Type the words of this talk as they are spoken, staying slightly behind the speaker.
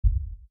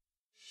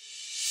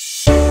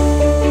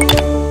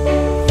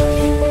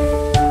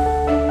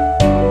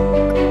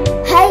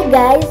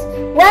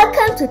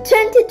to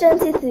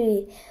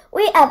 2023,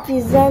 we are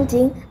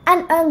presenting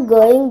an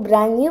ongoing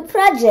brand new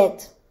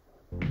project.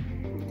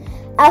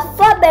 A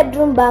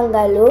 4-bedroom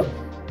bungalow,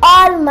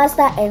 all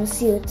master en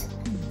suite.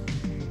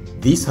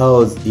 This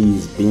house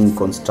is being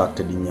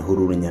constructed in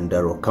Nyahururu,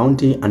 Nyandarua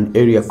County, an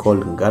area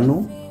called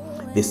Ngano.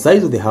 The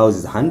size of the house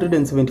is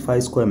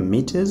 175 square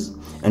meters,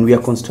 and we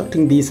are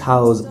constructing this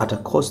house at a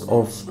cost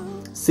of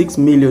 6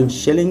 million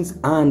shillings,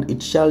 and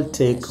it shall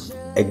take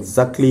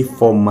exactly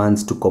 4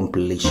 months to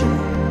completion.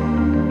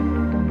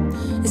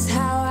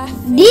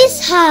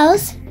 This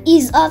house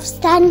is of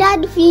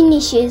standard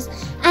finishes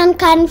and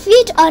can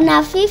fit on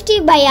a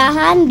 50 by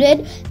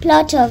 100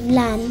 plot of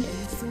land.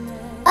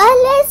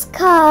 Always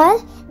call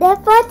the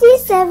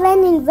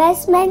 47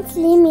 Investments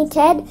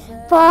Limited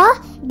for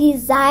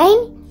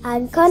design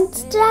and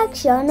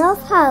construction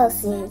of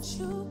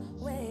houses.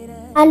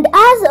 And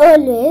as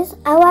always,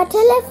 our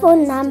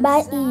telephone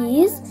number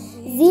is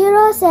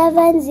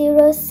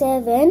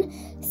 0707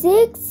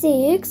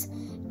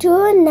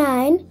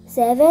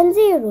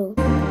 662970.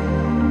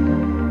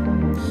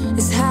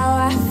 It's how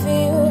I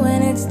feel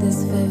when it's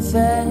this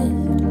vivid.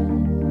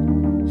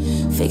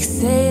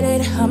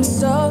 Fixated, I'm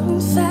so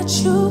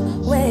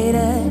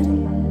infatuated.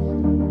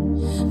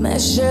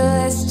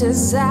 Measureless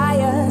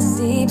desire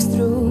seeps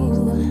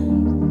through.